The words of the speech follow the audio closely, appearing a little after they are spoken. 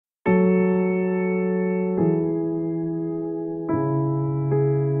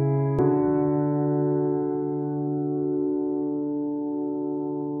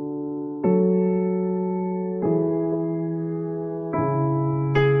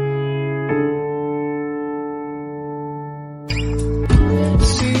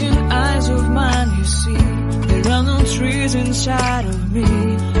inside of me.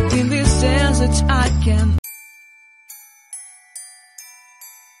 In this desert I can.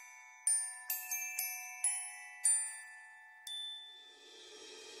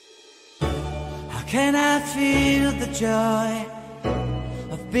 How can I feel the joy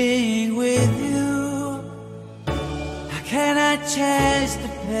of being with you? How can I chase the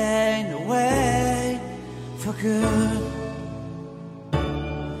pain away for good?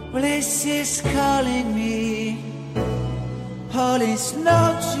 Well, this is calling me, all is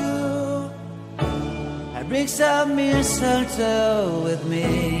not true. I bring some mistletoe with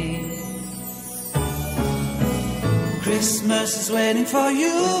me. Christmas is waiting for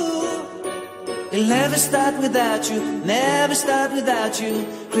you. It'll never start without you, never start without you.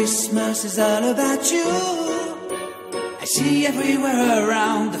 Christmas is all about you. I see everywhere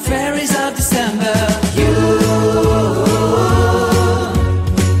around the fairies of December. You,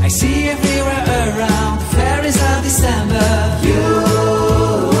 I see everywhere around the fairies of December. You,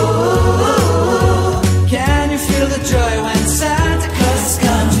 can you feel the joy when Santa Claus has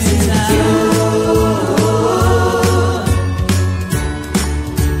come to town?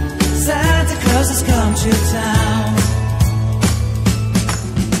 Santa Claus has come to town.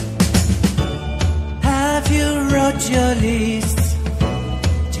 Have you wrote your list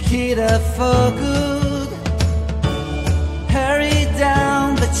to get up for good? Hurry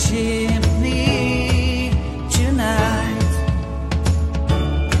down the chimney tonight.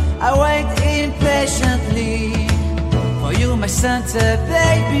 I wait impatiently for you, my Santa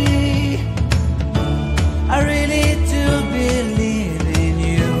baby. I really do believe in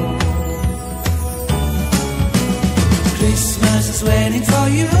you. Christmas is waiting for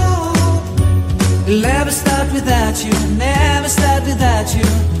you. It'll never start without you, never start without you.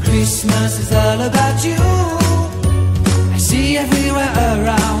 Christmas is all about you. I see everywhere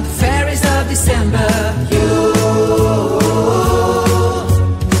around the fairies of December. You,